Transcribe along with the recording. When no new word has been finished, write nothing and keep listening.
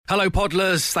Hello,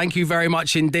 Podlers. Thank you very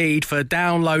much indeed for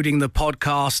downloading the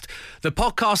podcast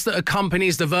that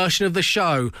accompanies the version of the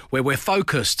show where we're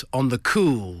focused on the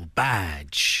cool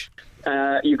badge.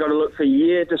 You've got to look for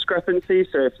year discrepancies.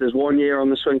 So if there's 1 year on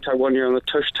the swing tag, 1 year on the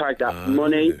tush tag, that's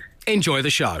money. Enjoy the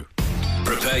show.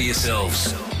 Prepare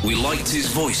yourselves. We liked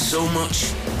his voice so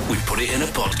much, we put it in a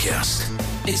podcast.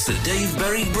 It's the Dave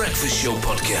Berry Breakfast Show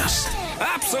podcast.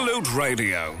 Absolute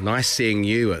Radio. Nice seeing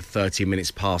you at 30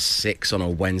 minutes past 6 on a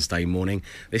Wednesday morning.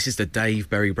 This is the Dave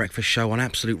Berry Breakfast Show on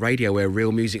Absolute Radio, where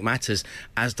real music matters,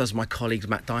 as does my colleague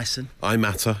Matt Dyson. I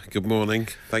matter. Good morning.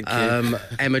 Thank you.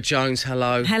 Emma Jones,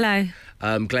 hello. Hello.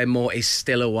 Glenn Moore is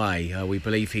still away. We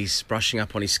believe he's brushing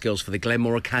up on his skills for the Glenn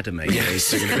Moore Academy.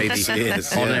 Yes, he's going to be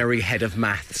the honorary head of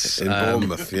maths. In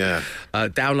Bournemouth, yeah.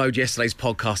 Download yesterday's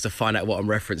podcast to find out what I'm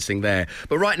referencing there.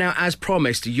 But right now, as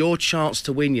promised, your chance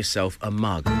to win yourself a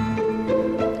mug.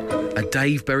 A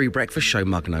Dave Berry Breakfast Show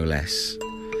mug, no less.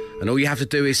 And all you have to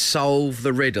do is solve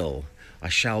the riddle. I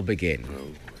shall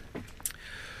begin.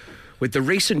 With the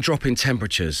recent drop in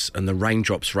temperatures and the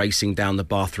raindrops racing down the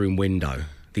bathroom window,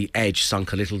 the edge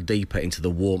sunk a little deeper into the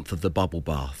warmth of the bubble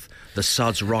bath, the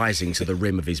suds rising to the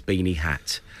rim of his beanie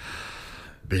hat.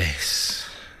 Bliss.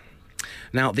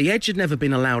 Now, the Edge had never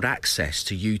been allowed access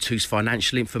to U2's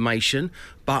financial information,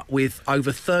 but with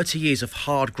over 30 years of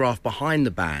hard graft behind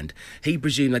the band, he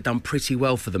presumed they'd done pretty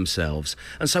well for themselves,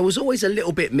 and so was always a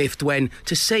little bit miffed when,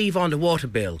 to save underwater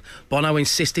bill, Bono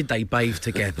insisted they bathe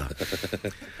together.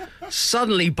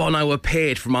 Suddenly, Bono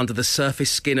appeared from under the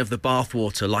surface skin of the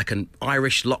bathwater like an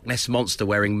Irish Loch Ness monster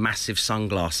wearing massive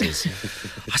sunglasses.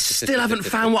 I still haven't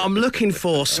found what I'm looking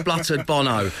for, spluttered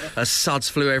Bono, as suds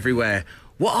flew everywhere.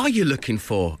 What are you looking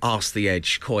for? Asked the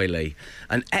Edge coyly.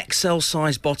 An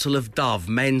XL-sized bottle of Dove,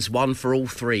 men's one for all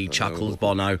three, chuckled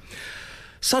Bono.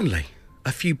 Suddenly,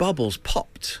 a few bubbles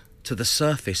popped to the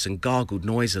surface and gargled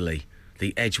noisily.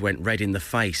 The Edge went red in the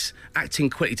face, acting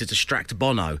quickly to distract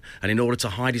Bono, and in order to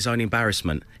hide his own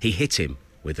embarrassment, he hit him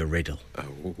with a riddle.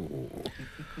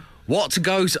 What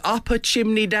goes up a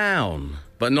chimney down,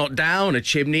 but not down a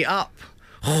chimney up?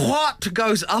 What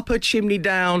goes up a chimney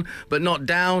down, but not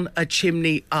down a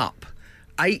chimney up?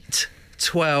 8,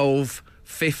 12,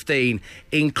 15.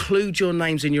 Include your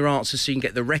names in your answers so you can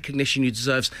get the recognition you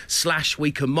deserve, /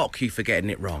 we can mock you for getting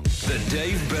it wrong. The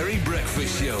Dave Berry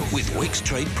Breakfast Show with Wix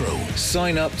Trade Pro.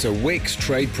 Sign up to Wix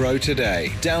Trade Pro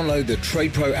today. Download the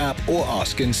Trade Pro app or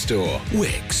ask in store.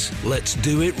 Wix, let's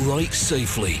do it right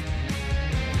safely.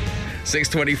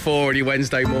 6:24 on your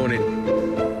Wednesday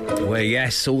morning. Well,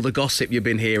 yes, all the gossip you've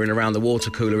been hearing around the water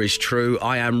cooler is true.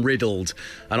 I am riddled,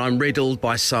 and I'm riddled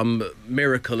by some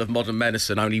miracle of modern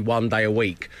medicine only 1 day a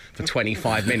week for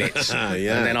 25 minutes,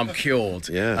 Yeah. and then I'm cured.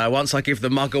 Yeah. Once I give the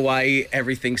mug away,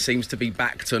 everything seems to be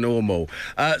back to normal.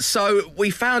 So we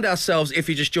found ourselves, if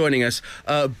you're just joining us,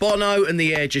 Bono and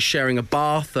the Edge are sharing a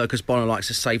bath, because Bono likes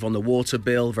to save on the water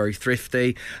bill, very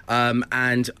thrifty,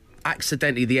 and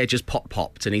accidentally the Edge has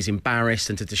popped and he's embarrassed,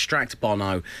 and to distract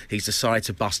Bono he's decided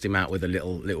to bust him out with a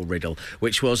little riddle,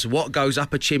 which was what goes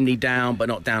up a chimney down but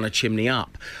not down a chimney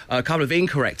up. A couple of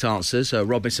incorrect answers.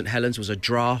 Rob in St Helens was a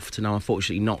draft. No,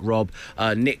 unfortunately not Rob.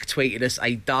 Nick tweeted us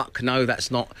a duck. No, that's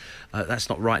not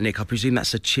right, Nick. I presume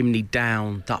that's a chimney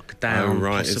down, duck down. Oh,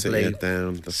 right, possibly. is it? Yeah,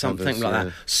 down. Something like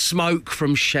that. Smoke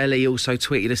from Shelley also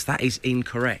tweeted us. That is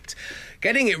incorrect.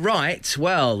 Getting it right,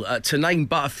 well, to name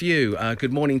but a few,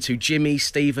 good morning to Jimmy,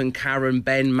 Stephen, Karen,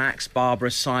 Ben, Max, Barbara,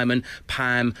 Simon,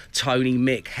 Pam, Tony,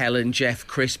 Mick, Helen, Jeff,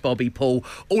 Chris, Bobby, Paul,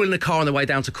 all in the car on the way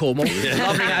down to Cornwall.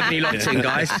 Lovely having you locked in,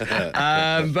 guys.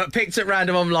 But picked at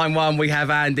random on line 1, we have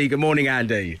Andy. Good morning,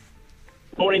 Andy.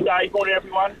 Morning, Dave. Morning,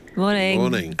 everyone. Morning.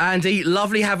 Morning. Andy,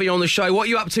 lovely having you on the show. What are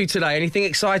you up to today? Anything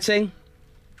exciting?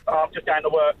 I'm just going to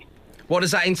work. What does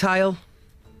that entail?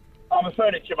 I'm a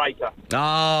furniture maker.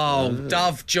 Oh,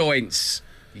 Dove joints.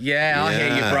 Yeah, I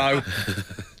hear you, bro.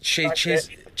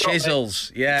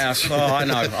 Chisels. Yeah, I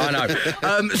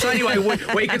know. So anyway,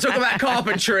 we can talk about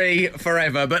carpentry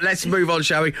forever, but let's move on,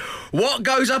 shall we? What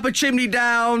goes up a chimney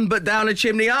down, but down a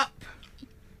chimney up?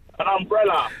 An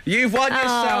umbrella. You've won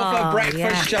yourself a breakfast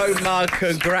yes. show mug.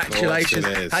 Congratulations.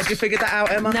 Of course it is. Had you figured that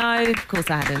out, Emma? No, of course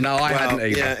I hadn't. No, I hadn't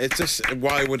either. Yeah, it's just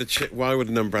why would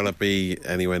an umbrella be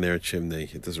anywhere near a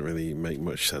chimney? It doesn't really make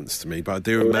much sense to me. But I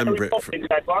do remember Mary it. Poppins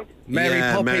had one. Mary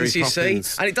Poppins, Mary you Poppins.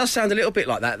 see, and it does sound a little bit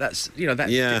like that. That's Dick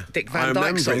I Van remember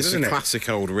Dyke song, it's isn't a it? classic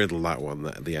old riddle, that one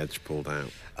that the Edge pulled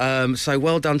out. So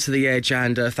well done to the Edge,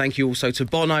 and thank you also to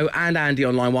Bono and Andy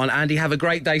on line 1. Andy, have a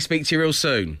great day. Speak to you real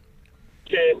soon.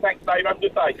 Cheers. Thanks, Dave. Have a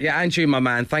good day. Yeah, and you, my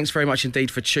man. Thanks very much indeed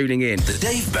for tuning in. The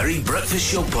Dave Berry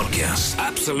Breakfast Show podcast.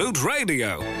 Absolute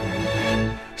Radio.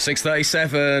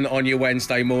 6:37 on your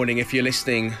Wednesday morning. If you're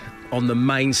listening on the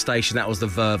main station, that was the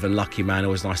Verve and Lucky Man.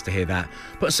 Always nice to hear that.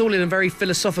 But it's all in a very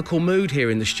philosophical mood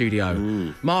here in the studio.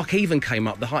 Mark even came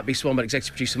up, the Hypebeast One, but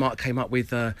executive producer Mark came up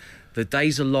with the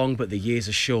days are long but the years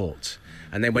are short.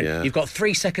 And then when you've got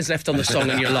 3 seconds left on the song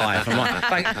and you're live, I'm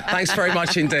like, thanks very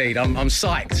much indeed. I'm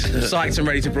psyched and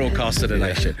ready to broadcast to the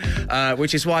nation.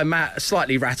 Which is why, Matt,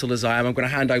 slightly rattled as I am, I'm going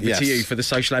to hand over to you for the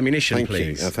social ammunition,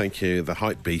 please. Thank you. The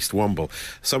hype beast Womble.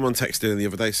 Someone texted in the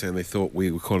other day saying they thought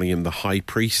we were calling him the high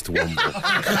priest Womble.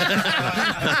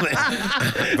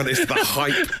 But it's the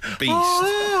hype beast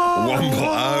Womble.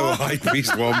 Oh, hype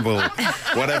priest Womble.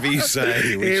 Whatever you say,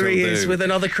 Here he is with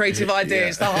another creative idea.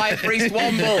 It's the hype priest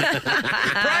Womble.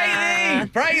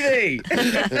 Pray thee!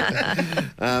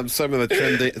 Some of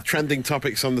the trending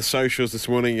topics on the socials this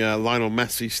morning. Lionel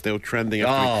Messi still trending.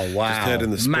 Oh, wow. Just heard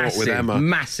in the sport with Emma.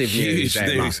 Massive Huge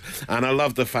news. And I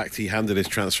love the fact he handed his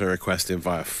transfer request in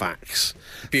via fax.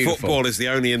 Beautiful. Football is the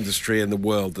only industry in the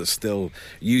world that still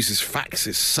uses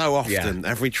faxes so often.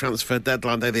 Every transfer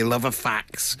deadline day, they love a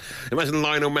fax. Imagine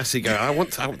Lionel Messi going, I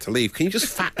want to leave. Can you just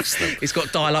fax them? He's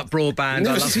got dial-up broadband.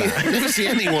 I never see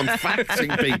anyone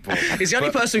faxing people. He's the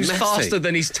only person who's faster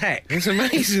than his tech. It's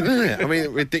amazing, isn't it? I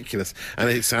mean, ridiculous. And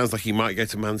it sounds like he might go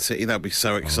to Man City. That would be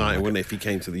so exciting, wouldn't it, if he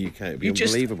came to the UK? It would be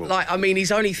unbelievable.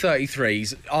 He's only 33.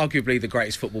 He's arguably the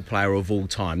greatest football player of all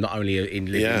time, not only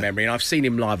in living memory. And I've seen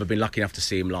him live. I've been lucky enough to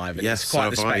see him live. And it's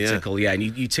quite the spectacle, and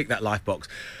you tick that life box.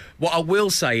 What I will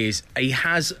say is he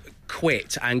has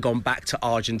quit and gone back to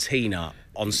Argentina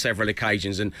on several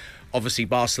occasions, and obviously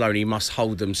Barcelona must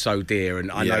hold them so dear,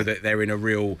 and I know that they're in a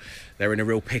real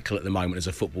pickle at the moment as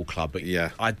a football club. But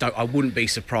I wouldn't be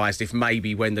surprised if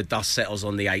maybe when the dust settles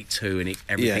on the 8-2 and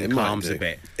everything calms a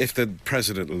bit. If the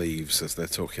president leaves, as they're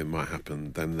talking might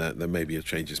happen, then there maybe he'll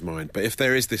change his mind. But if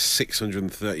there is this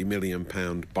 £630 million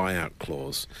buyout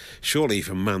clause, surely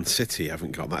even Man City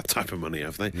haven't got that type of money,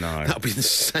 have they? No, that'd be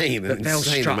insane. But they'll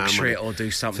structure it or do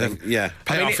something.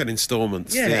 Pay off in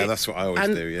instalments. Yeah, that's what I always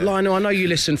do. Yeah. Lionel, I know you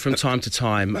listen from time to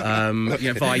time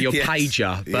via your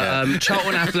pager, but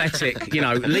Charlton Athletic,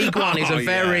 League One is a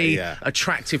very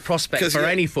attractive prospect for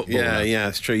any footballer. Yeah,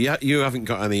 it's true. You haven't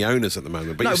got any owners at the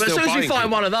moment, but as soon as you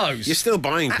find one of those, you're still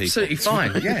buying people. Absolutely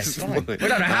fine. Yes, fine. We don't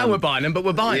know how we're buying them, but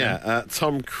we're buying them.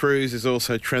 Tom Cruise is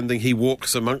also trending. He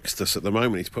walks amongst us at the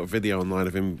moment. He's put a video online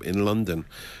of him in London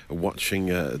watching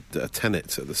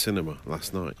Tenet at the cinema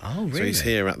last night. Oh, really? So he's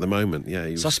here at the moment.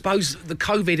 Yeah. So I suppose the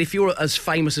COVID, if you're as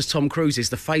famous as Tom Cruise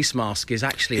is, the face mask is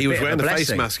actually he was bit wearing of a the face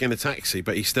blessing. mask in a taxi,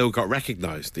 but he still got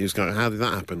recognised. He was going, how did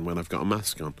that happen when I've got a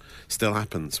mask on? Still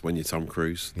happens when you're Tom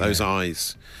Cruise. Those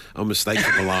eyes,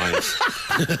 unmistakable eyes.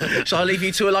 Shall I leave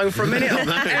you two alone for a minute?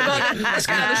 Emma, let's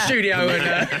get out of the studio.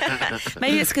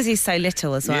 Maybe it's because he's so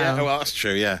little as well. Yeah, well, that's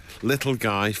true, Little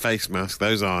guy, face mask,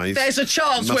 those eyes. There's a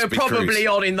chance we're probably Cruise.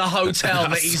 On in the hotel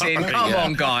that he's in. Come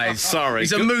on, guys. Sorry.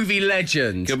 He's a movie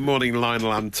legend. Good morning,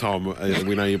 Lionel and Tom.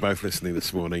 We know you're both listening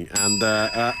this morning. And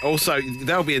also,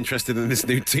 they'll be interested in this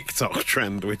new TikTok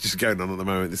trend, which is going on at the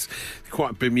moment. It's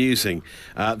quite bemusing.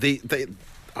 I'm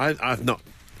not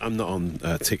on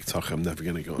TikTok. I'm never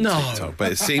going to go on TikTok.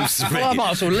 But it seems to be... I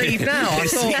might as well leave now. I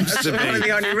thought that's one of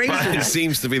the only reasons. It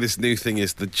seems to be this new thing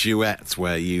is the duet,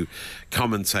 where you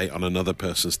commentate on another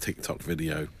person's TikTok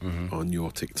video on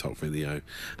your TikTok video.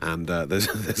 And there's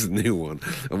a new one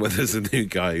where there's a new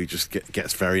guy who just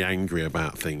gets very angry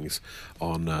about things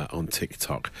on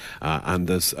TikTok. And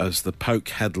as the Poke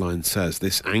headline says,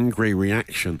 this angry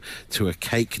reaction to a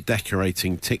cake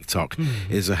decorating TikTok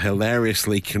is a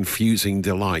hilariously confusing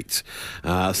delight.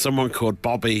 Someone called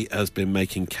Bobby has been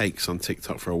making cakes on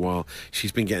TikTok for a while.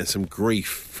 She's been getting some grief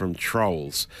from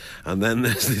trolls. And then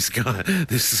there's this guy,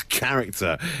 this character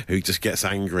who just gets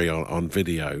angry on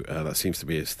video. That seems to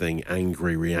be his thing,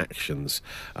 angry reactions.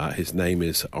 His name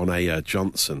is Onaya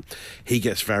Johnson. He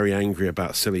gets very angry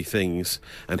about silly things.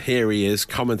 And here he is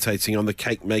commentating on the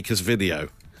cake maker's video.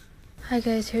 Hi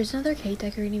guys, here's another cake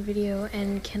decorating video,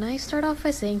 and can I start off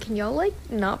by saying, can y'all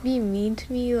not be mean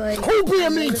to me? Who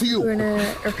being mean to you? Or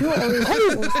people always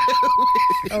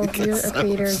if you're a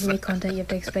creator, you make content, you have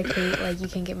to expect hate, you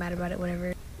can't get mad about it,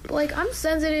 whatever. But I'm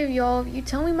sensitive, y'all. You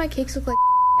tell me my cakes look like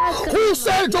who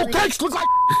said your cakes look like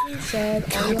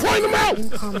point them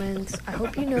out! Comments. I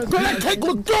hope you know that cake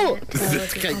look good!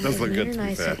 This cake does look good, to be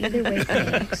nice, fair. so either way,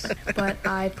 thanks. But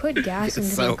I put gas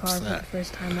into my car for the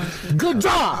first time last week. Good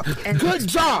job! And good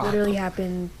job! Literally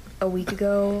happened a week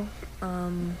ago.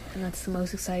 And that's the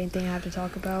most exciting thing I have to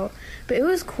talk about. But it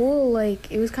was cool,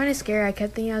 it was kind of scary. I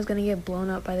kept thinking I was gonna get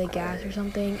blown up by the gas or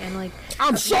something, and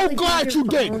I'm so glad you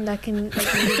did. That can blow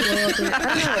up. I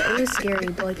don't know, it was scary,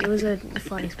 but it was a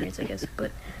fun experience, I guess.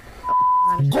 But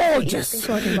Gorgeous.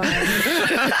 So I can buy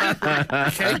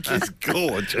it. Cake is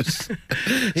gorgeous. So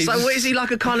what, is he like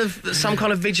some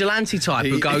kind of vigilante type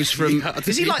who goes from...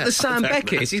 is he like the Sam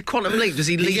Beckett? Is he Quantum Leap? Does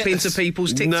he leap into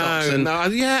people's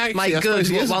TikToks make good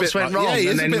what once went wrong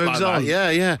and then moves on?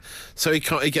 Yeah. So he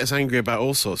gets angry about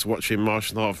all sorts. Watching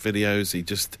martial art videos, he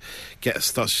just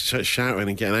starts shouting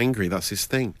and getting angry. That's his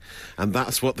thing. And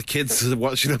that's what the kids are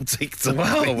watching on TikTok.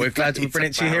 Well, we're glad to bring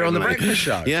it to you here on The Breakfast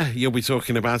Show. Yeah, you'll be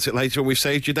talking about it later when we've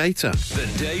saved your data.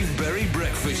 The Dave Berry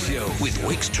Breakfast Show with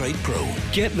Wix Trade Pro.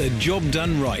 Get the job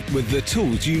done right with the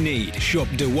tools you need. Shop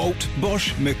DeWalt,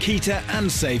 Bosch, Makita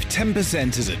and save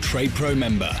 10% as a Trade Pro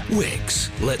member. Wix,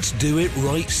 let's do it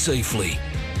right safely.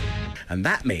 And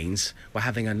that means we're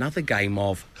having another game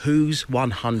of Who's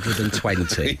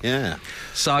 120. Yeah.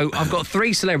 So I've got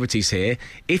 3 celebrities here.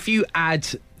 If you add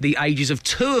the ages of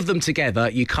 2 of them together,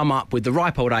 you come up with the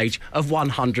ripe old age of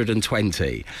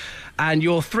 120. And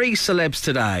your 3 celebs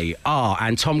today are,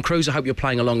 and Tom Cruise, I hope you're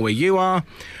playing along where you are,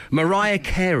 Mariah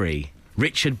Carey,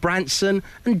 Richard Branson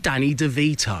and Danny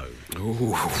DeVito.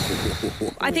 Ooh.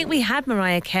 I think we had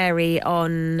Mariah Carey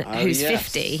on Who's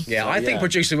 50. Yeah, I think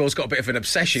producer Will's got a bit of an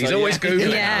obsession. He's always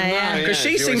Googling. Yeah. Because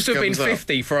she seems to have been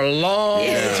 50 for a long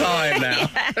time now.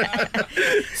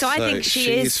 So I think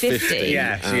she is 50.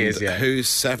 Yeah, she is, yeah. Who's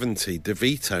 70?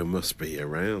 DeVito must be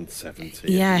around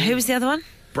 70. Yeah, who was the other one?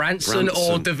 Branson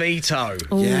or DeVito.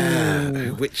 Yeah,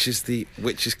 which is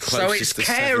closest So it's to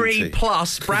Carey 70.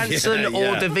 plus Branson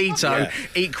or DeVito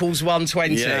equals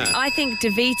 120. Yeah. I think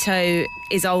DeVito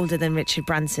is older than Richard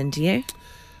Branson, do you?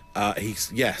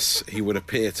 He would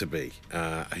appear to be.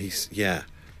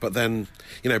 But then,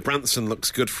 Branson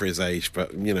looks good for his age,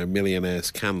 but,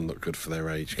 millionaires can look good for their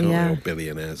age, can't they? Or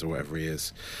billionaires or whatever he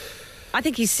is. I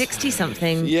think he's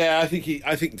 60-something. Yeah, I think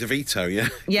DeVito, yeah.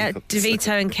 Yeah,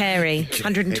 DeVito and Carey,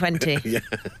 120. Yeah.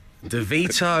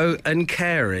 DeVito and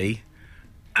Carey.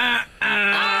 Oh,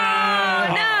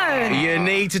 no! You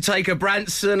need to take a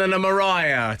Branson and a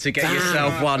Mariah to get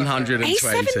yourself 120. He's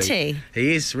 70.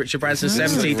 He is. Richard Branson's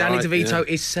 70. Danny DeVito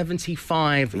is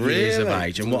 75 years of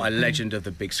age. And what a legend of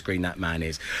the big screen that man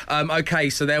is. OK,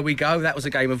 so there we go. That was a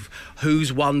game of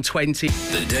Who's 120.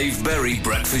 The Dave Berry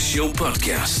Breakfast Show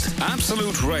Podcast.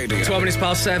 Absolute Radio. 12 minutes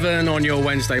past 7 on your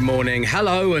Wednesday morning.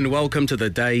 Hello and welcome to the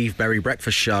Dave Berry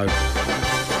Breakfast Show.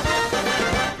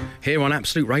 Here on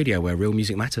Absolute Radio, where real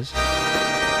music matters.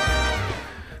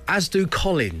 As do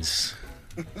Collins.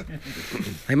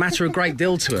 They matter a great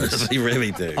deal to us. They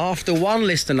really do. After one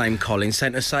listener named Colin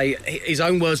sent us his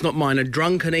own words, not mine, a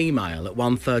drunken email at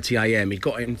 1:30am. He'd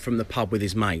got in from the pub with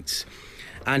his mates.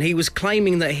 And he was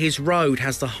claiming that his road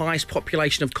has the highest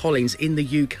population of Collins in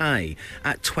the UK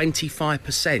at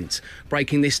 25%.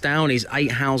 Breaking this down is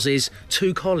 8 houses,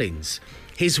 2 Collins.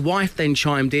 His wife then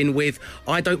chimed in with,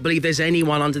 I don't believe there's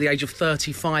anyone under the age of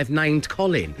 35 named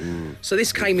Colin. So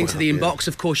this came into the inbox.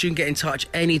 Of course, you can get in touch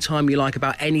anytime you like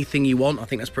about anything you want. I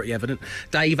think that's pretty evident.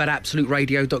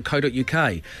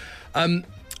 Dave@absoluteradio.co.uk.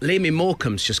 Liam in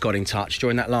Morecambe's just got in touch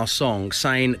during that last song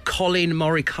saying Colin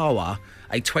Morikawa,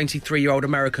 a 23-year-old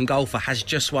American golfer, has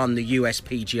just won the US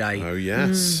PGA. Oh,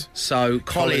 yes. So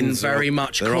Colin very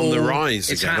much they're cool. on the rise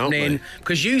It's again, happening. aren't they?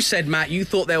 Because you said, Matt, you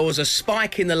thought there was a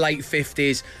spike in the late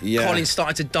 50s. Yeah. Colin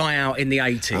started to die out in the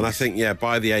 80s. And I think,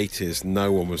 by the 80s,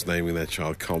 no one was naming their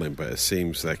child Colin, but it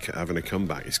seems they're having a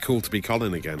comeback. It's cool to be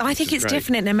Colin again. I think it's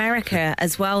different in America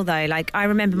as well, though. Like, I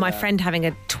remember my friend having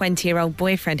a 20-year-old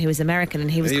boyfriend who was American, and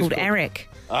he was called Eric.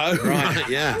 Oh, right,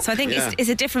 yeah. So I think it's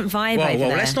a different vibe over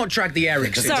there. Let's not drag the Erics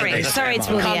into this. Sorry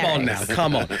to all the Come on now,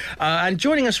 come on. And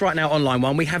joining us right now on line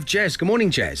 1, we have Jez. Good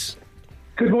morning, Jez.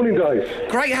 Good morning, Dave.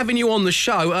 Great having you on the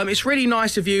show. It's really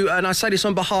nice of you, and I say this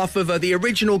on behalf of the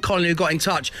original Colin who got in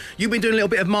touch. You've been doing a little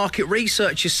bit of market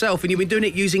research yourself, and you've been doing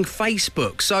it using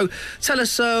Facebook. So tell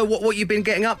us what you've been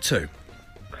getting up to.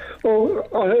 Well,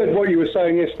 I heard what you were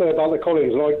saying yesterday about the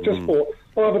Collins, and I just thought,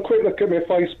 I'll have a quick look at my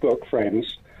Facebook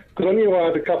friends, because I knew I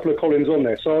had a couple of Collins on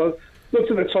there. So I looked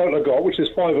at the total I got, which is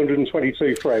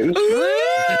 522 friends. All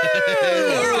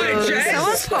right, Jez.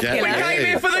 Sounds popular. We came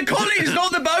here for the Collins,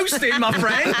 not the boasting, my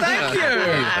friend. Thank you.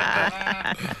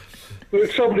 But the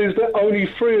trouble is that only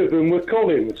 3 of them were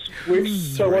Collins,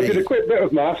 so I did a quick bit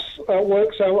of maths.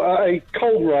 Works out at a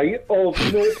coal rate of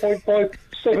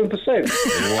 0.57%.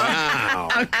 Wow.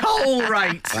 A coal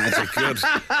rate. That's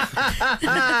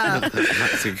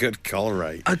a good coal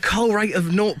rate. A coal rate of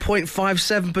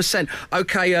 0.57%.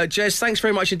 OK, Jez, thanks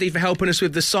very much indeed for helping us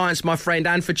with the science, my friend,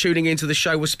 and for tuning into the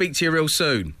show. We'll speak to you real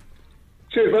soon.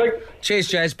 Cheers, mate. Cheers,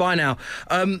 Jez. Bye now.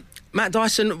 Matt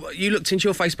Dyson, you looked into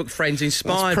your Facebook friends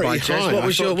inspired by Jez. What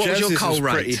was your Cole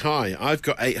rate? Pretty high. I've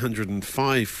got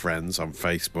 805 friends on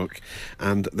Facebook,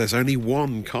 and there's only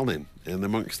one Colin in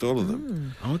amongst all of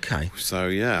them. Okay. So,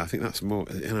 yeah, I think that's more,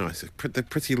 they're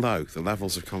pretty low. The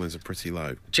levels of Collins are pretty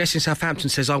low. Jess in Southampton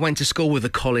says, I went to school with a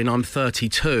Colin, I'm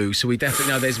 32, so we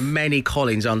definitely know there's many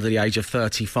Collins under the age of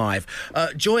 35.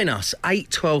 Join us,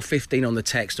 8 12 15 on the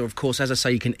text, or of course, as I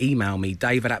say, you can email me,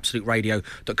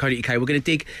 dave@absoluteradio.co.uk. We're going to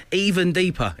dig even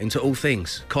deeper into all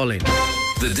things Colin.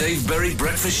 The Dave Berry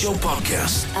Breakfast Show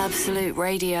Podcast. Absolute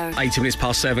Radio. 18 minutes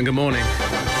past 7, good morning.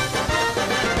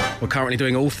 We're currently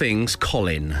doing all things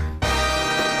Colin.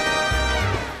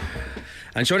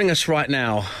 And joining us right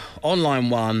now, on line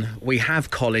 1, we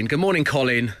have Colin. Good morning,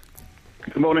 Colin.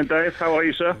 Good morning, Dave. How are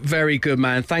you, sir? Very good,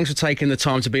 man. Thanks for taking the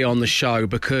time to be on the show,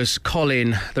 because,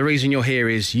 Colin, the reason you're here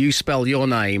is you spell your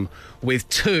name with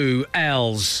 2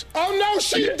 L's. Oh, no,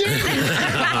 she didn't.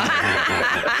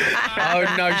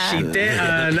 Oh, no, she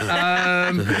didn't.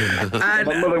 My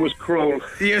mother was cruel.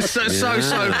 You're so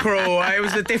cruel. It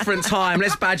was a different time.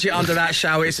 Let's badge it under that,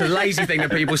 shall we? It's a lazy thing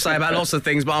that people say about lots of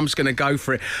things, but I'm just going to go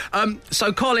for it.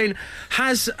 So, Colin,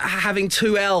 has having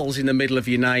 2 L's in the middle of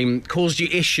your name caused you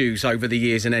issues over the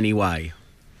years in any way?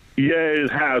 Yeah,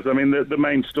 it has. I mean, the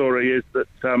main story is that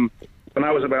when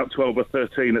I was about 12 or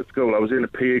 13 at school, I was in a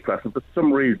PE class, and for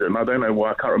some reason, I don't know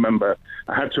why, I can't remember,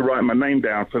 I had to write my name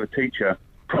down for the teacher.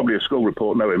 Probably a school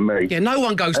report, knowing me. Yeah, no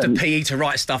one goes to PE to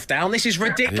write stuff down. This is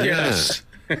ridiculous.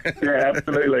 Yeah,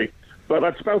 absolutely. But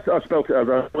I spelt it as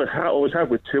I always have,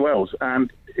 with 2 L's,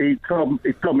 and he told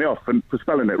me off for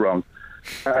spelling it wrong.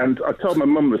 And I told my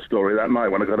mum the story that night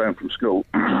when I got home from school,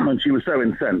 and she was so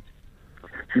incensed.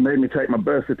 She made me take my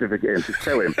birth certificate in to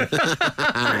show him.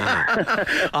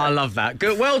 I love that.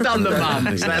 Good. Well done, the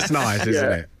mums. That's nice,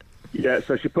 isn't it? Yeah,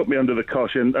 so she put me under the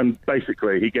cosh, and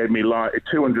basically he gave me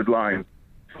 200 lines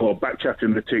for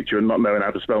backchatting the teacher and not knowing how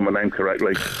to spell my name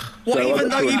correctly. What, so even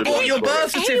though you bought your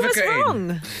birth certificate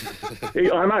wrong.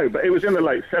 I know, but it was in the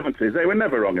late 70s. They were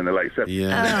never wrong in the late 70s.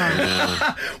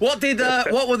 Yeah. What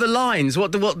were the lines?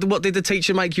 What did the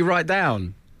teacher make you write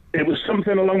down? It was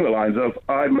something along the lines of,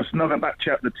 I must never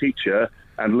backchat the teacher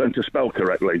and learn to spell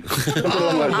correctly. Something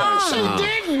along those lines. She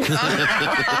didn't.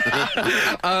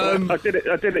 I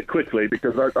did it quickly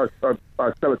because I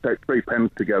sellotaped 3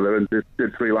 pens together and did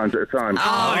 3 lines at a time.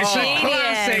 Oh, it's a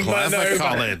classic Clever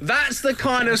Colin. That's the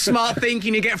kind of smart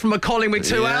thinking you get from a Colin with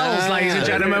 2 L's, ladies and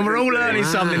gentlemen. We're all learning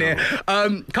something here.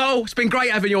 Cole, it's been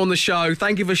great having you on the show.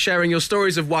 Thank you for sharing your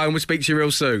stories of woe, and we'll speak to you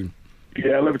real soon.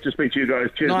 Yeah, I'd love to speak to you guys.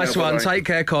 Cheers. Nice one. Bye. Take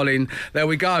care, Colin. There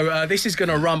we go. This is going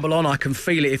to rumble on. I can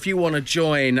feel it. If you want to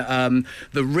join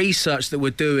the research that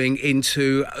we're doing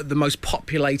into the most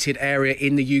populated area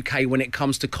in the UK when it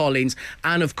comes to Collins,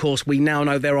 and of course, we now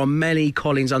know there are many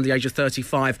Collins under the age of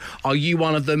 35. Are you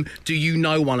one of them? Do you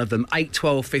know one of them? 8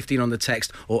 12 15 on the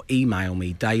text, or email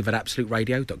me,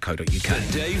 dave@absoluteradio.co.uk.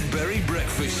 The Dave Berry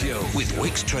Breakfast Show with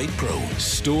Wix Trade Pro.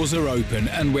 Stores are open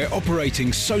and we're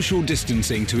operating social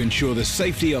distancing to ensure the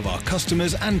safety of our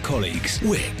customers and colleagues.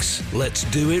 Wix, let's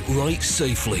do it right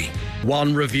safely.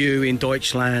 One review in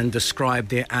Deutschland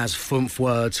described it as 5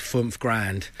 words, 5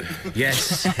 grand.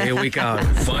 Yes, here we go.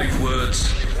 5 words,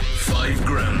 5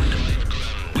 grand.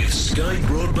 With Sky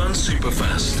Broadband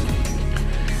Superfast.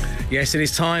 Yes, it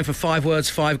is time for 5 words,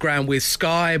 5 grand with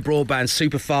Sky Broadband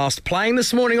Superfast. Playing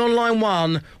this morning on line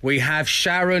 1, we have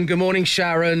Sharon. Good morning,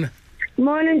 Sharon.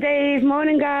 Morning, Dave.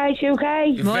 Morning, guys. You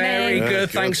okay? Very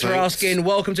good. Thanks for asking.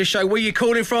 Welcome to the show. Where are you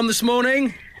calling from this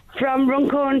morning? From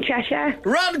Runcorn, Cheshire.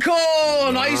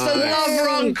 Runcorn! I used to love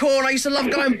Runcorn. I used to love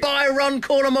going by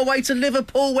Runcorn on my way to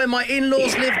Liverpool where my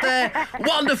in-laws lived there.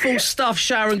 Wonderful stuff,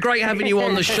 Sharon. Great having you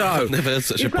on the show. Never heard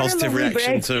such a positive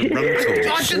reaction to Runcorn.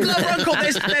 I should love Runcorn.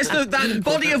 There's that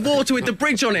body of water with the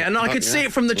bridge on it, and I could see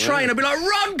it from the train. I'd be like,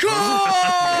 Runcorn!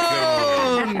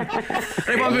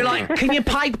 Everyone would be like, can you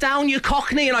pipe down your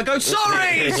Cockney? And I go,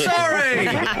 sorry.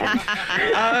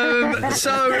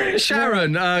 So,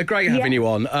 Sharon, great having you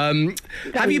on.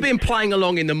 Have you been playing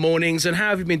along in the mornings, and how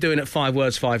have you been doing at 5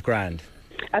 words, 5 grand?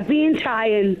 I've been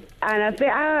trying, and I've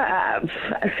been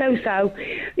so-so.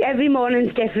 Every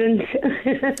morning's different.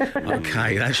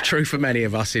 Okay, that's true for many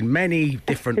of us in many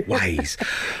different ways.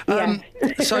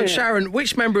 So, Sharon,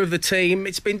 which member of the team,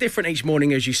 it's been different each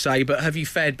morning, as you say, but have you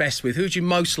fared best with? Who would you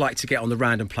most like to get on the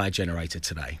random player generator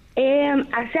today?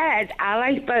 I said I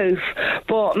like both,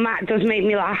 but Matt does make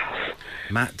me laugh.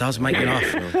 Matt does make you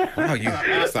laugh. Wow, you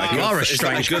are a strange is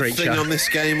that a good creature. thing on this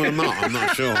game or not? I'm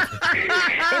not sure.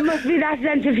 It must be that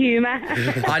sense of humour.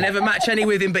 I never match any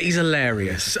with him, but he's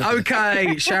hilarious.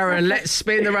 OK, Sharon, let's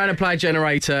spin the random player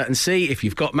generator and see if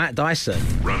you've got Matt Dyson.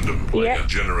 Random player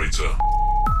generator.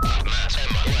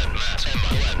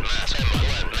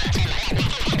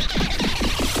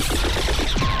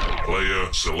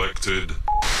 Player selected.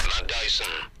 Matt Dyson.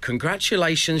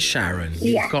 Congratulations, Sharon.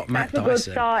 You've got Matt That's Dyson. a good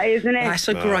start, isn't it? That's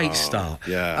a great start.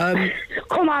 Yeah.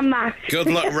 Come on, Matt. Good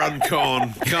luck,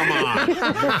 Runcorn. Come on.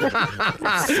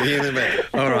 See you in a bit.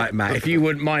 All right, Matt, if you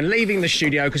wouldn't mind leaving the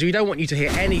studio, because we don't want you to hear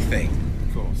anything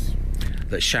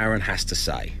that Sharon has to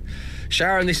say.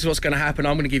 Sharon, this is what's going to happen.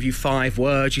 I'm going to give you 5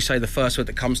 words. You say the first word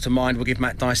that comes to mind. We'll give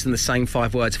Matt Dyson the same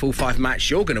 5 words. If all 5 match,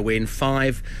 you're going to win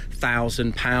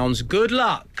 £5,000. Good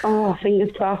luck. Oh, fingers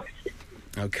crossed.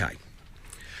 OK.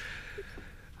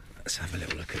 Let's have a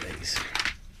little look at these.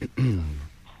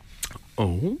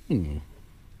 Oh,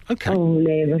 OK. Oh,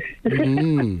 nervous.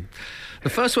 The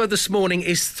first word this morning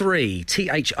is three.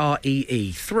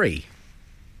 T-H-R-E-E. 3.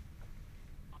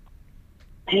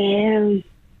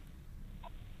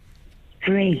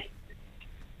 Three.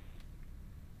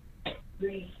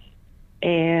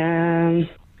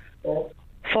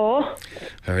 4.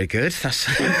 Very good. That's.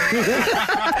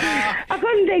 I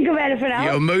couldn't think of anything else.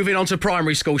 You're moving on to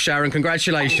primary school, Sharon.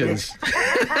 Congratulations.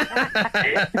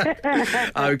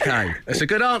 OK. That's a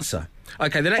good answer.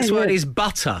 OK, the next word is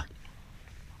butter.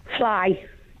 Fly.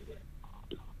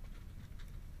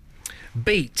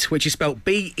 Beat, which is spelt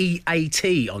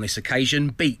B-E-A-T on this occasion.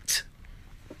 Beat.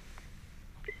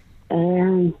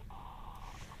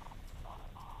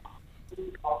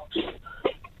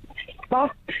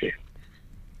 Box.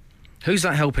 Who's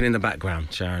that helping in the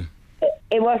background, Sharon?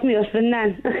 It was my husband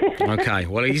then. OK,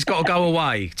 well, he's got to go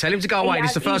away. Tell him to go away. Yeah,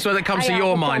 It's the first word that comes to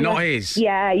your mind, not his.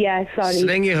 Yeah, sorry.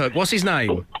 Sling your hook. What's his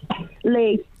name?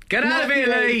 Lee. Get out of here,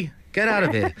 Lee. Get out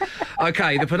of here.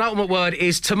 OK, the penultimate word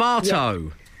is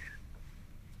tomato.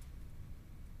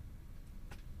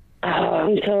 Oh,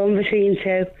 I'm torn between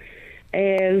 2.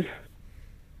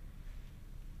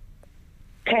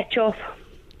 Ketchup.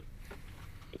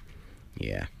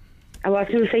 Yeah. I was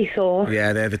going to say sauce.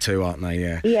 Yeah, they're the 2, aren't they?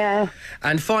 Yeah. Yeah.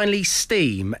 And finally,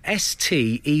 steam.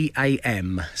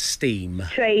 S-T-E-A-M. Steam.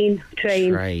 Train.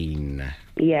 Train.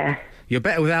 Yeah. You're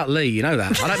better without Lee, you know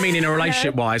that. I don't mean in a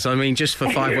relationship-wise. I mean just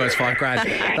for 5 words,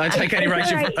 £5,000. Don't take any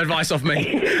relationship advice off me.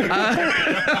 He's in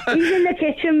the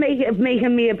kitchen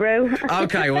making me a brew.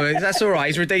 OK, well, that's all right.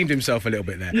 He's redeemed himself a little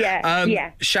bit there. Yeah,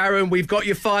 yeah. Sharon, we've got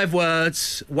your 5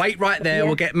 words. Wait right there. Yeah.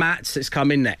 We'll get Matt's. It's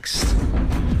coming next.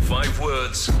 5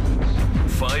 words,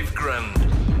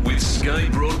 £5,000 with Sky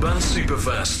Broadband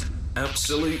Superfast.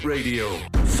 Absolute Radio.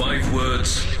 5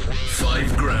 words,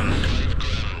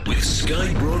 £5,000 with Sky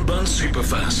Broadband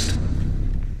Superfast.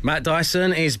 Matt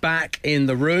Dyson is back in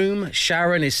the room.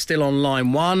 Sharon is still on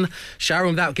line 1. Sharon,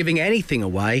 without giving anything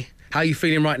away, how are you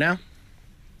feeling right now?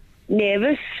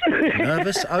 Nervous.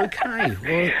 Nervous? OK.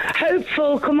 Well,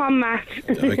 Hopeful. Come on, Matt.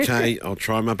 OK, I'll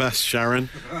try my best, Sharon.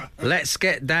 let's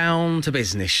get down to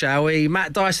business, shall we?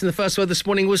 Matt Dyson, the first word this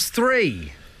morning was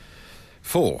 3.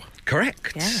 4.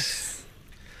 Correct. Yes.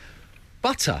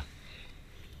 Butter.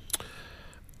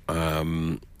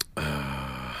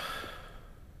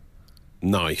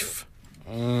 Knife.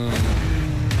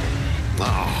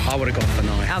 I would have gone for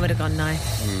knife. I would have gone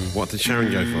knife. What did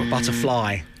Sharon go for?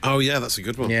 Butterfly. Oh, yeah, that's a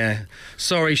good one. Yeah.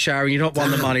 Sorry, Sharon, you've not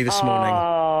won the money this morning.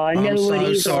 Oh, I'm no so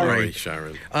worries. sorry.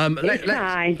 Sharon.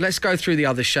 Let's go through the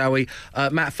others, shall we?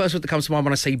 Matt, first word that comes to mind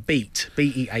when I say beat.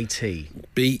 B-E-A-T.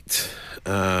 Beat.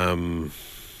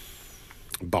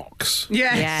 Box.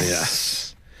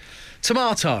 Yes.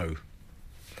 Tomato.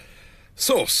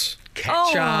 Sauce.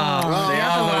 Ketchup. The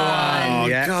other one. Oh,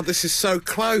 Yeah. God, this is so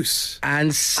close. And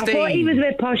I thought he was a steam.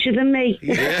 bit posher than me.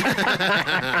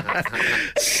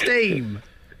 Steam.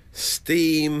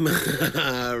 Steam.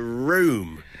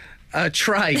 Room. A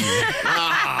train.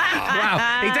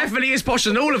 Wow, he definitely is posher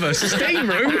than all of us. Steam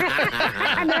room.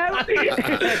 I know.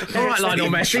 All right, Lionel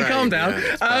Steam Messi, train, calm down.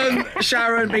 yeah,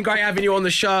 Sharon, been great having you on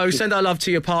the show. Send our love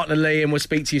to your partner, Lee, and we'll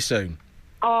speak to you soon.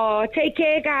 Oh, take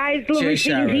care, guys. Lovely Cheers,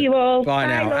 speaking Sharon. to you all. Bye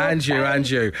now. love. And you, Bye. and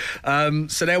you.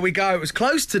 So there we go. It was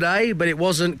close today, but it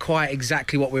wasn't quite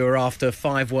exactly what we were after.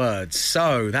 5 words.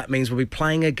 So that means we'll be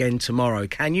playing again tomorrow.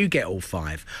 Can you get all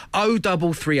 5?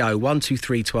 0330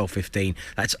 123 1215.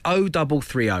 That's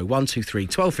 0330 123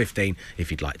 1215 if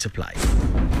you'd like to play.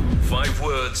 5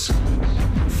 words,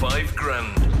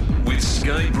 £5,000 with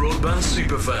Sky Broadband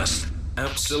Superfast.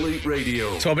 Absolute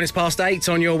Radio. 12 minutes past 8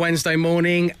 on your Wednesday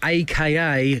morning,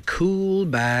 a.k.a. Cool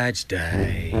Badge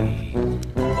Day.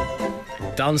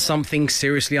 done something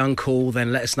seriously uncool,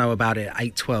 then let us know about it at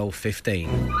 8, 12,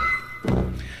 15.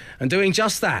 And doing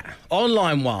just that, on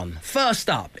line one, first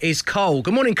up is Cole.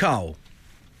 Good morning, Cole.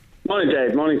 Morning,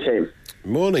 Dave. Morning, team.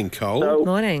 Morning, Cole.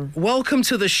 Morning. Welcome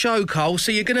to the show, Cole.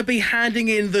 So you're going to be handing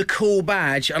in the cool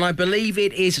badge, and I believe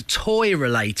it is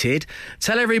toy-related.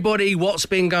 Tell everybody what's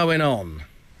been going on.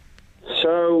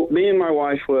 So me and my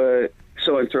wife were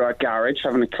sorting through our garage,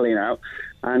 having a clean out,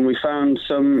 and we found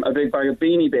a big bag of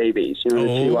Beany Babies. You know,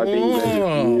 the TY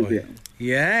Beany Babies.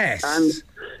 Yes. And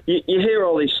you hear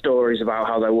all these stories about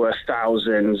how they're worth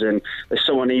thousands, and there's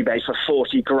some on eBay for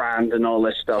 40 grand and all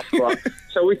this stuff. But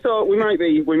so we thought we might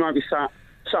be sat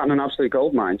in an absolute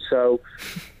goldmine. So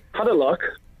had a look,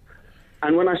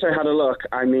 and when I say had a look,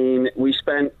 I mean we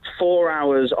spent 4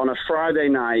 hours on a Friday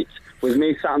night with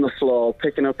me sat on the floor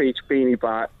picking up each Beany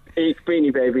Baby,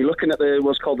 looking at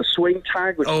what's called the swing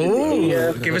tag. Which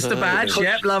is give us the badge.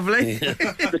 Yep, lovely.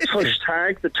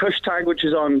 The tush tag, which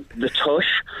is on the tush.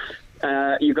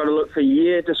 You've got to look for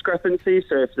year discrepancy.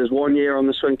 So if there's 1 year on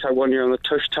the swing tag, 1 year on the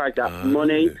tush tag, that's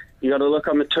money. You got to look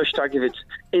on the tush tag if it's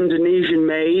Indonesian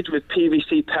made with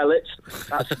PVC pellets.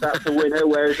 That's the winner.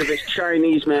 Whereas if it's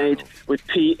Chinese made with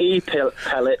PE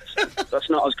pellets, that's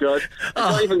not as good.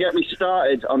 Don't even get me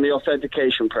started on the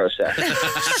authentication process.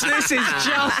 This is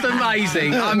just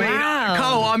amazing. I mean,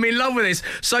 Cole, I'm in love with this.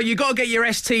 So you got to get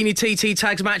your ST and your TT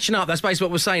tags matching up. That's basically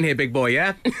what we're saying here, big boy.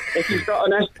 Yeah. If you've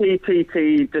got an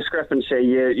STTT discrepancy,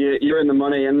 you're in the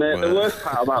money. And the worst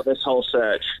part about this whole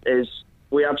search is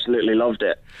we absolutely loved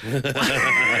it.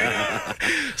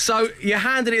 So you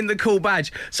handed in the cool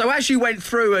badge. So as you went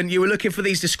through and you were looking for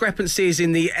these discrepancies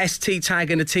in the ST tag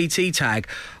and the TT tag,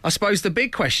 I suppose the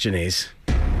big question is,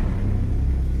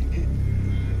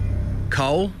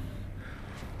 Cole,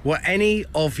 were any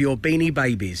of your Beany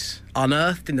Babies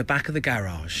unearthed in the back of the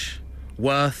garage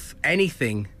worth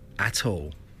anything at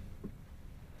all?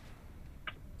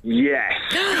 Yes.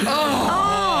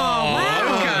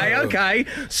 Okay.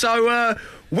 So,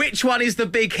 which one is the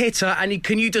big hitter, and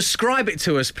can you describe it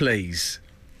to us, please?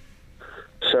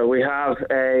 So we have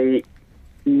a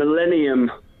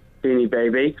Millennium Beany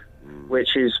Baby,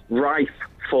 which is rife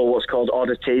for what's called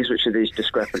oddities, which are these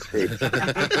discrepancies.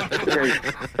 Because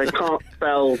they can't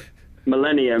spell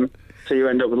millennium, so you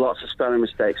end up with lots of spelling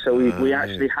mistakes. So we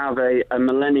actually have a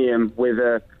Millennium with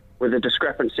a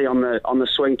discrepancy on the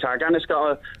swing tag, and it's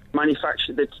got a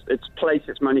manufactured. Its place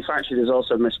it's manufactured is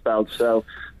also misspelled. So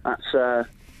that's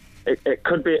it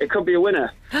could be a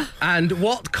winner. And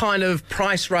what kind of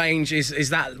price range is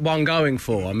that one going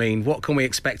for? I mean, what can we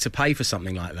expect to pay for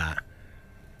something like that?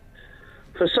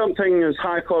 For something as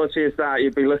high quality as that,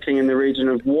 you'd be looking in the region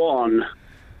of £100.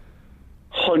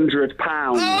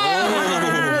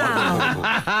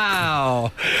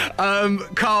 Wow.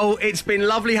 Cole, it's been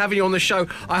lovely having you on the show.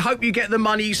 I hope you get the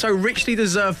money you so richly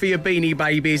deserve for your Beany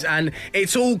Babies, and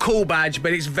it's all cool badge,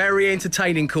 but it's very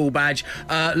entertaining cool badge.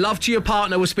 Love to your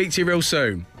partner. We'll speak to you real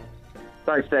soon.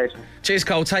 Thanks, Dave. Cheers,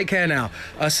 Cole. Take care now.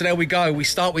 So there we go. We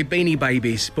start with Beany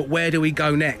Babies, but where do we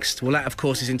go next? Well, that, of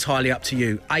course, is entirely up to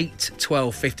you. 8,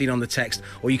 12, 15 on the text,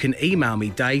 or you can email me,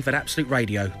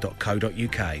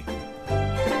 dave@absoluteradio.co.uk.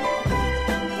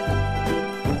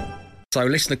 So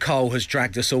listener Cole has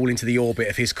dragged us all into the orbit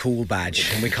of his cool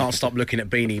badge, and we can't stop looking at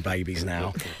Beany Babies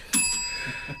now.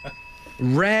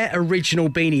 Rare original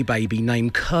Beany Baby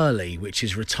named Curly, which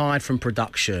is retired from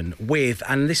production with,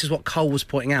 and this is what Cole was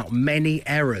pointing out, many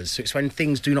errors. So it's when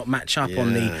things do not match up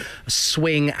on the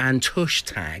swing and tush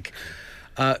tag.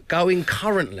 Going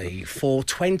currently for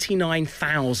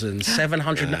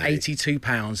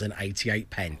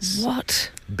 £29,782.88.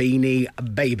 What? Beany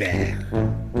Baby.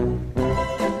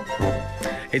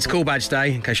 It's Cool Badge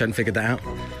Day, in case you hadn't figured that out.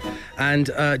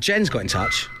 And Jen's got in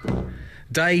touch.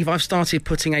 Dave, I've started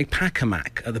putting a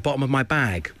Pack-A-Mac at the bottom of my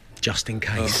bag, just in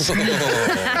case.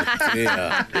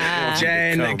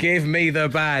 Jen, give me the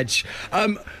badge.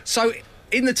 So,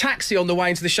 in the taxi on the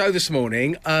way into the show this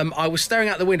morning, I was staring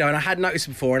out the window, and I had noticed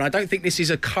before, and I don't think this is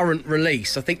a current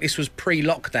release. I think this was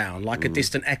pre-lockdown, like a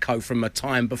distant echo from a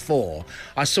time before.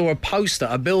 I saw a poster,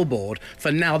 a billboard,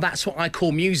 for Now That's What I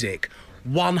Call Music,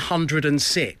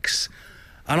 106.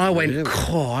 And I went,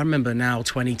 I remember Now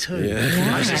 22.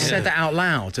 Yeah. I just said that out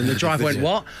loud, and the driver went,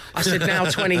 what? I said, Now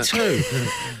 22.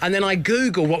 And then I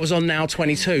Googled what was on Now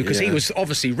 22, because he was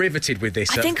obviously riveted with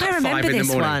this. I think I remember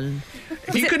this one.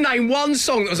 If you could name one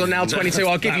song that was on Now 22,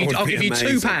 I'll give you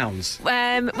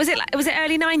 £2. Was it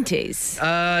early 90s?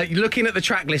 Looking at the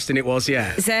track list, and it was,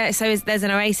 yeah. There's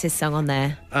an Oasis song on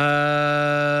there?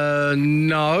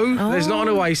 No, there's not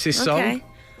an Oasis song.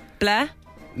 Blur?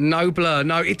 No Blur,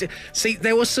 no. See,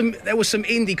 there was some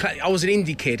indie. I was an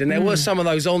indie kid, and there were some of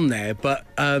those on there, but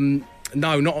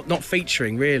no, not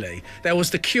featuring really. There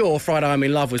was The Cure, Friday I'm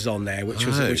in Love was on there, which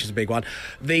was a big one.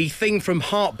 The thing from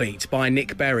Heartbeat by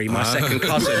Nick Berry, my second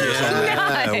cousin, was on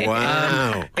there.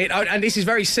 Wow. And this is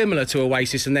very similar to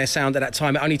Oasis and their sound at that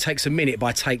time. It only takes a minute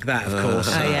by Take That, of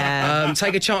course.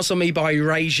 Take a Chance on Me by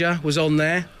Erasure was on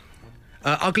there.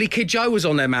 Ugly Kid Joe was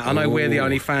on there, Matt. I know we're the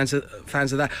only fans of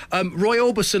that. Roy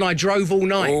Orbison, I Drove All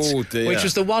Night, which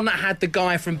was the one that had the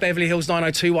guy from Beverly Hills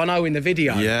 90210 in the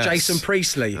video, Jason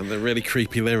Priestley. And the really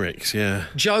creepy lyrics, yeah.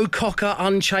 Joe Cocker,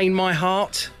 Unchain My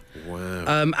Heart.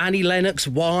 Wow. Annie Lennox,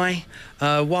 Why?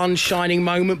 One Shining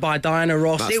Moment by Diana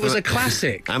Ross. It was a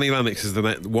classic. Annie Lennox is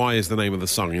Why is the name of the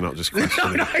song. You're not just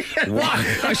questioning.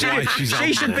 Why?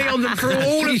 She should be on them for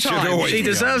all of time. She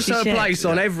deserves her place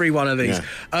on every one of these.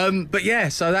 But yeah,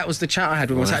 so that was the chat I had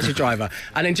with my taxi driver.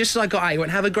 And then just as I got out, he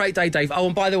went, have a great day, Dave. Oh,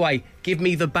 and by the way, give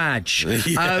me the badge.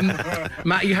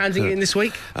 Matt, are you handing it in this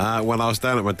week? Well, I was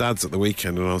down at my dad's at the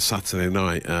weekend, and on Saturday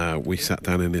night, we sat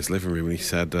down in his living room, and he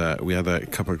said, we had a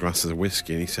couple of glasses of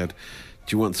whiskey, and he said,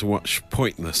 do you want to watch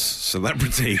pointless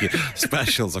celebrity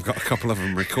specials? I've got a couple of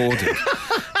them recorded.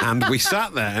 And we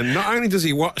sat there, and not only does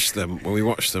he watch them, we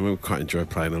quite enjoy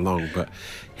playing along, but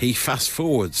he fast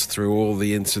forwards through all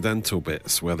the incidental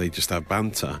bits where they just have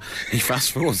banter. He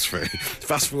fast forwards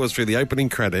through the opening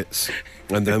credits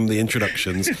and then the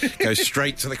introductions, goes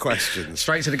straight to the questions.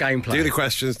 Straight to the gameplay. Do the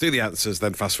questions, do the answers,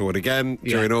 then fast forward again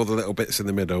during all the little bits in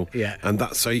the middle. Yeah. And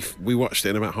that's so we watched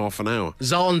it in about half an hour.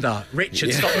 Zonda,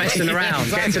 Richard, stop messing around.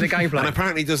 Exactly. Get to the gameplay. And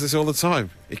apparently he does this all the time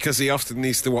because he often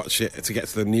needs to watch it to get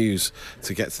to the news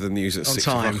at 6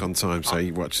 o'clock on time, so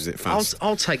he watches it fast.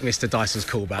 I'll take Mr. Dyson's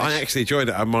call badge. I actually enjoyed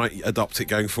it. I might adopt it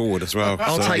going forward as well.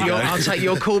 I'll take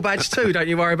your call badge too, don't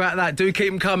you worry about that. Do keep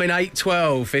them coming, 8,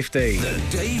 12, 15. The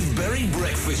Dave Berry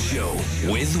Breakfast Show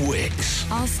with Wix.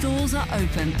 Our stores are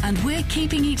open and we're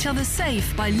keeping each other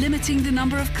safe by limiting the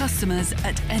number of customers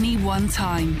at any one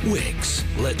time. Wix,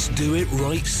 let's do it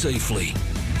right safely.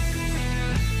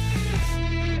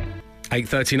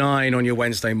 8:39 on your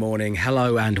Wednesday morning.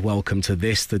 Hello and welcome to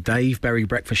this, the Dave Berry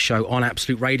Breakfast Show on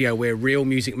Absolute Radio, where real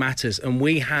music matters. And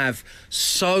we have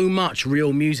so much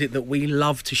real music that we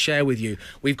love to share with you.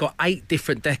 We've got 8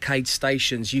 different decade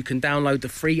stations. You can download the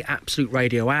free Absolute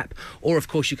Radio app, or of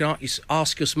course you can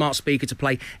ask your smart speaker to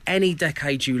play any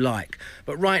decade you like.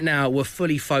 But right now we're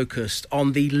fully focused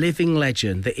on the living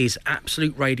legend that is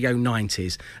Absolute Radio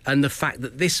 90s, and the fact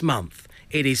that this month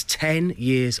it is 10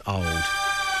 years old.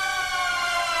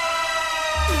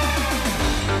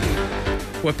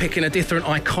 We're picking a different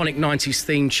iconic 90s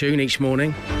theme tune each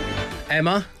morning.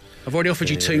 Emma, I've already offered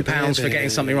you £2 for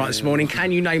getting something right this morning.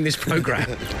 Can you name this programme?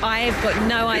 I've got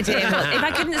no idea. If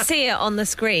I couldn't see it on the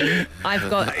screen, I've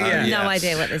got no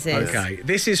idea what this is. OK,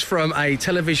 this is from a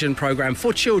television programme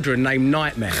for children named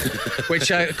Nightmare,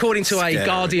 which, according to a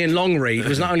Guardian long read,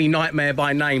 was not only nightmare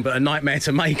by name, but a nightmare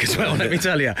to make as well, let me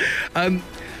tell you.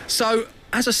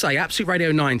 As I say, Absolute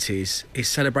Radio 90s is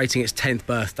celebrating its 10th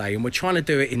birthday, and we're trying to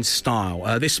do it in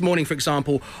style. This morning, for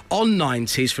example, on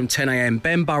 90s from 10 a.m,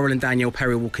 Ben Burrell and Danielle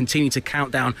Perry will continue to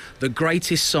count down the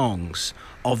greatest songs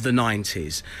of the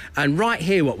 90s. And right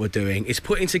here what we're doing is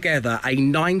putting together a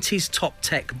 90s top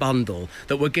tech bundle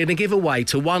that we're going to give away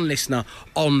to one listener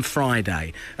on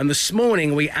Friday. And this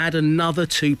morning we add another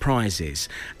 2 prizes,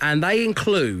 and they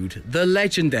include the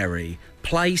legendary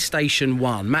PlayStation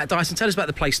 1. Matt Dyson, tell us about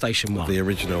the PlayStation 1. The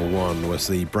original one was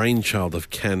the brainchild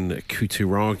of Ken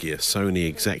Kutaragi, a Sony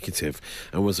executive,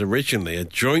 and was originally a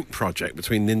joint project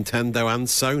between Nintendo and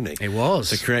Sony. It was.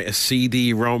 To create a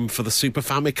CD-ROM for the Super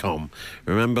Famicom.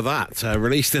 Remember that?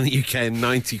 Released in the UK in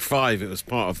 95, it was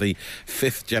part of the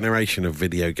 5th generation of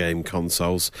video game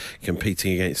consoles,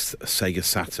 competing against Sega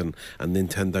Saturn and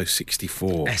Nintendo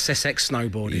 64. SSX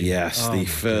snowboarding. Yes, the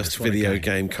first video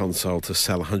game console to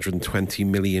sell 120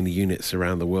 million units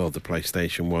around the world, the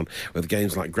PlayStation 1, with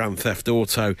games like Grand Theft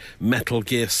Auto, Metal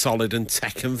Gear Solid and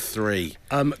Tekken 3.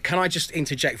 Can I just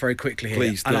interject very quickly here?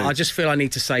 Please do. And I just feel I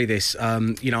need to say this.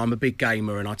 I'm a big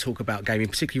gamer and I talk about gaming,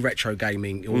 particularly retro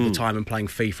gaming, all the time and playing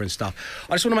FIFA and stuff.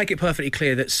 I just want to make it perfectly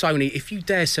clear that Sony, if you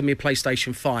dare send me a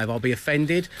PlayStation 5, I'll be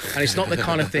offended. And it's not the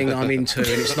kind of thing I'm into and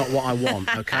it's not what I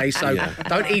want, OK? So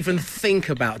don't even think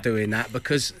about doing that,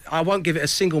 because I won't give it a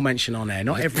single mention on air.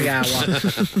 Not every hour.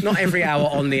 Not every hour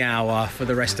on the hour for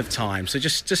the rest of time. So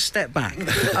just step back.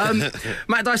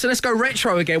 Matt Dyson, let's go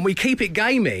retro again. We keep it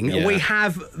gaming. We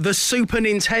have the Super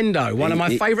Nintendo, one of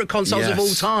my favourite consoles of all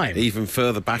time. Even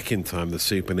further back in time, the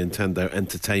Super Nintendo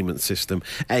Entertainment System,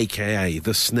 a.k.a. A,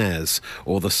 the SNES,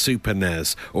 or the Super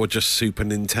NES, or just Super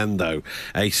Nintendo?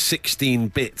 A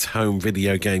 16-bit home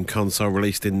video game console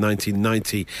released in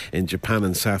 1990 in Japan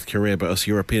and South Korea, but us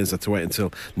Europeans had to wait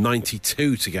until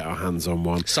 92 to get our hands on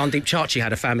one. Sandeep Chachi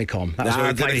had a Famicom. That was where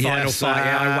he played Final Fight.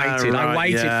 Yeah, I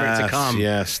waited for it to come.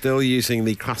 Yeah, still using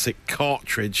the classic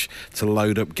cartridge to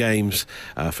load up games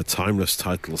for timeless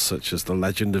titles such as The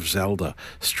Legend of Zelda,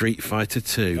 Street Fighter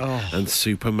 2 and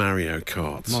Super Mario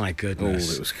Kart. My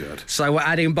goodness. Oh, it was good. So we're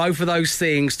adding both of those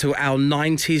things to our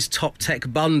 90s Top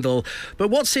Tech bundle. But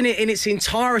what's in it in its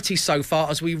entirety so far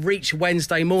as we reach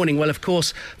Wednesday morning? Well, of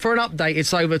course, for an update,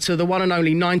 it's over to the one and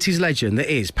only 90s legend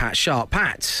that is Pat Sharp.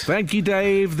 Pat. Thank you,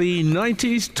 Dave. The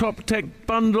 90s Top Tech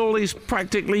bundle is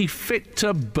practically fit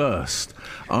to burst.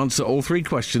 Answer all 3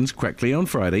 questions correctly on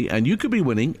Friday, and you could be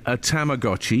winning a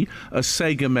Tamagotchi, a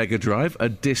Sega Mega Drive, a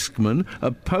Discman,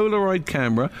 a Polaroid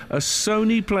camera, a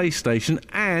Sony PlayStation,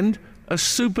 and a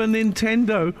Super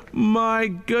Nintendo. My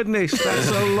goodness, that's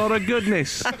a lot of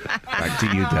goodness. Back to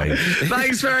you, Dave.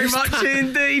 Thanks very much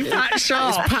indeed, Pat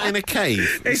Sharp. Is Pat in a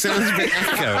cave? It sounds a bit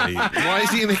echoey. Why is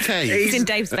he in a cave? He's in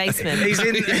Dave's basement. He's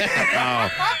in...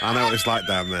 I know what it's like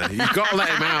down there. You've got to let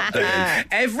him out, Dave.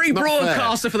 Every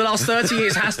broadcaster for the last 30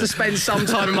 years has to spend some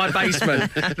time in my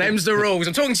basement. Them's the rules.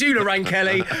 I'm talking to you, Lorraine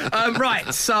Kelly. Right,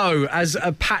 so, as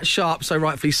Pat Sharp so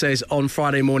rightfully says on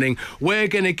Friday morning, we're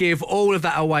going to give all of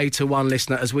that away to one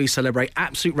listener as we celebrate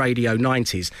Absolute Radio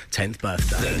 90's 10th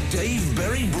birthday. The Dave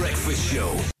Berry Breakfast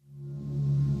Show.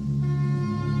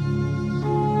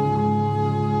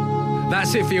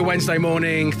 That's it for your Wednesday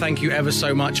morning. Thank you ever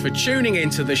so much for tuning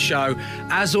into the show.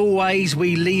 As always,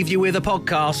 we leave you with a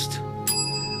podcast.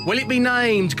 Will it be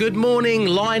named Good Morning,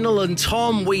 Lionel and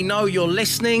Tom? We know you're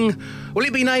listening. Will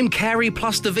it be named Kerry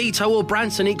plus DeVito or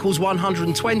Branson equals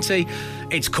 120?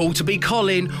 It's cool to be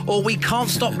Colin, or we can't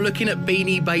stop looking at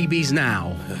Beany Babies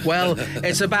now. Well,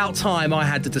 it's about time I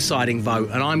had the deciding vote,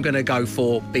 and I'm going to go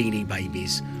for Beany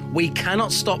Babies. We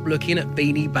cannot stop looking at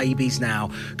Beany Babies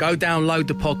now. Go download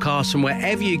the podcast from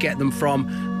wherever you get them from,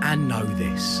 and know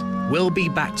this. We'll be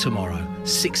back tomorrow,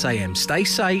 6 a.m. Stay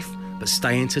safe, but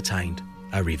stay entertained.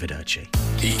 Arrivederci.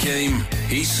 He came,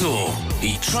 he saw,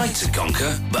 he tried to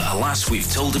conquer, but alas, we've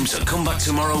told him to come back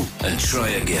tomorrow and try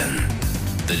again.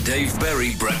 The Dave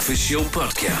Berry Breakfast Show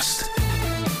Podcast.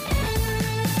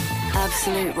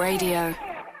 Absolute Radio.